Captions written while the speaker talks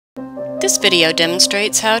This video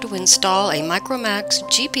demonstrates how to install a MicroMax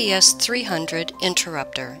GPS300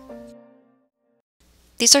 Interrupter.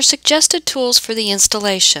 These are suggested tools for the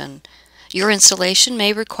installation. Your installation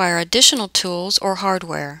may require additional tools or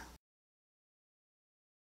hardware.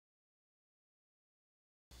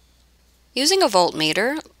 Using a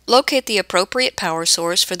voltmeter, locate the appropriate power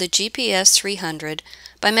source for the GPS300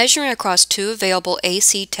 by measuring across two available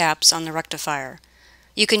AC taps on the rectifier.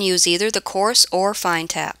 You can use either the coarse or fine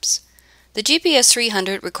taps. The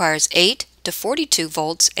GPS300 requires 8 to 42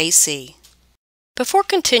 volts AC. Before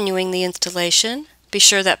continuing the installation, be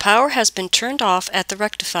sure that power has been turned off at the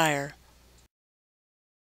rectifier.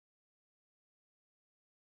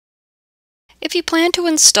 If you plan to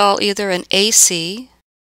install either an AC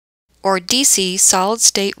or DC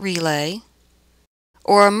solid-state relay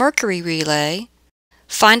or a mercury relay,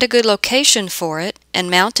 find a good location for it and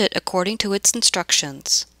mount it according to its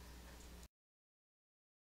instructions.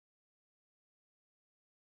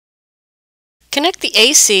 Connect the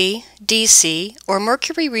AC, DC, or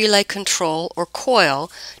mercury relay control or coil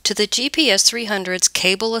to the GPS300's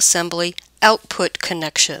cable assembly output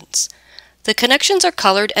connections. The connections are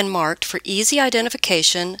colored and marked for easy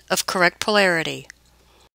identification of correct polarity.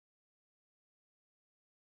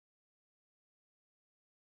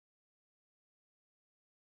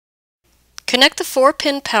 Connect the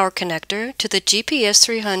 4-pin power connector to the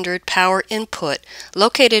GPS300 power input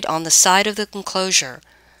located on the side of the enclosure.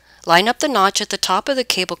 Line up the notch at the top of the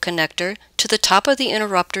cable connector to the top of the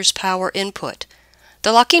interrupter's power input.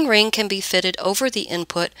 The locking ring can be fitted over the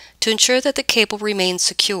input to ensure that the cable remains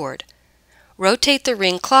secured. Rotate the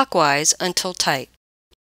ring clockwise until tight.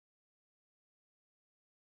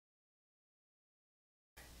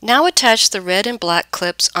 Now attach the red and black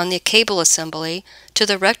clips on the cable assembly to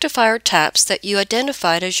the rectifier taps that you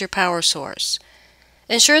identified as your power source.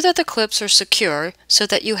 Ensure that the clips are secure so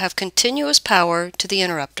that you have continuous power to the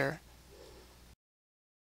interrupter.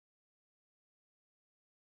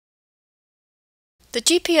 The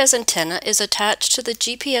GPS antenna is attached to the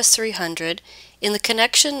GPS300 in the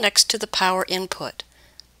connection next to the power input.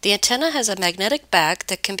 The antenna has a magnetic back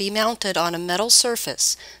that can be mounted on a metal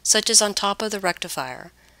surface, such as on top of the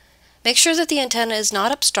rectifier. Make sure that the antenna is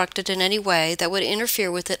not obstructed in any way that would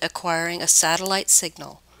interfere with it acquiring a satellite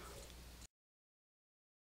signal.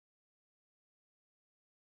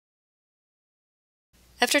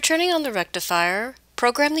 After turning on the rectifier,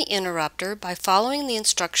 program the interrupter by following the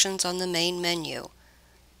instructions on the main menu.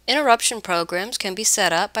 Interruption programs can be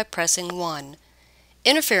set up by pressing 1.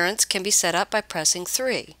 Interference can be set up by pressing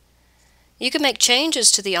 3. You can make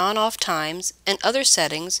changes to the on-off times and other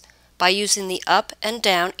settings by using the up and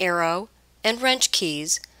down arrow and wrench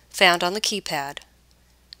keys found on the keypad.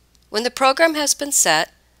 When the program has been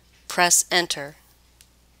set, press Enter.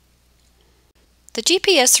 The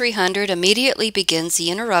GPS300 immediately begins the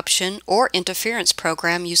interruption or interference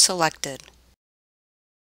program you selected.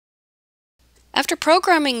 After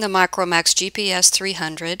programming the MicroMax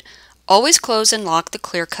GPS300, always close and lock the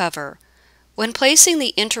clear cover. When placing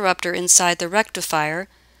the interrupter inside the rectifier,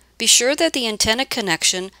 be sure that the antenna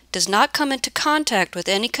connection does not come into contact with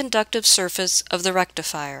any conductive surface of the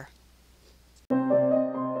rectifier.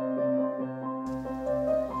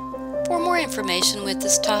 For more information with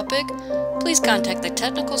this topic, please contact the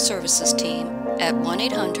Technical Services team at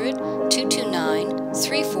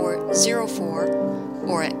 1-800-229-3404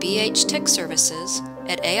 or at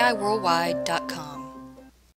bhtechservices@aiworldwide.com.